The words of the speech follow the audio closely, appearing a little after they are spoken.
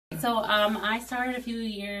So I started a few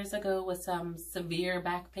years ago with some severe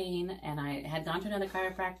back pain, and I had gone to another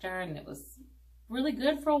chiropractor, and it was really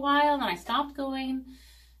good for a while, and I stopped going,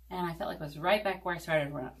 and I felt like I was right back where I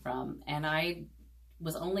started from. And I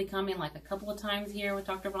was only coming like a couple of times here with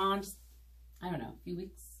Dr. Vaughn, just, I don't know, a few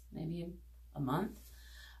weeks, maybe a month,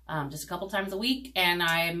 just a couple times a week, and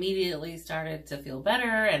I immediately started to feel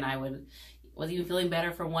better, and I was even feeling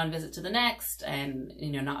better from one visit to the next, and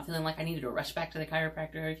not feeling like I needed to rush back to the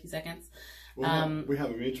chiropractor every few seconds. Well, we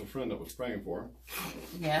have a mutual friend that was praying for her.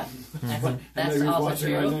 Yeah, that's also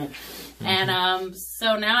true. Right, and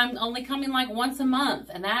so now I'm only coming like once a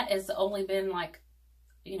month, and that has only been like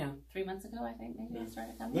 3 months ago, I think, maybe I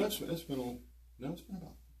started coming. No, it's been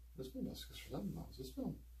about 6 or 7 months. It's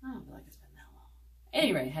been. I don't feel like it's been that long.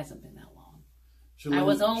 Anyway, it hasn't been that long. I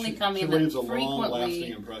was only coming leaves a frequently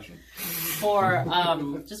long-lasting impression for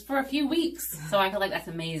just for a few weeks. So I feel like that's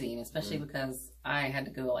amazing, especially because I had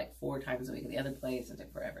to go like 4 times a week at the other place and it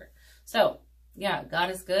took forever. So yeah,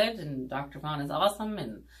 God is good, and Dr. Vaughn is awesome,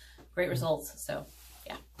 and great results. So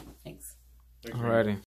yeah, thanks. Alrighty.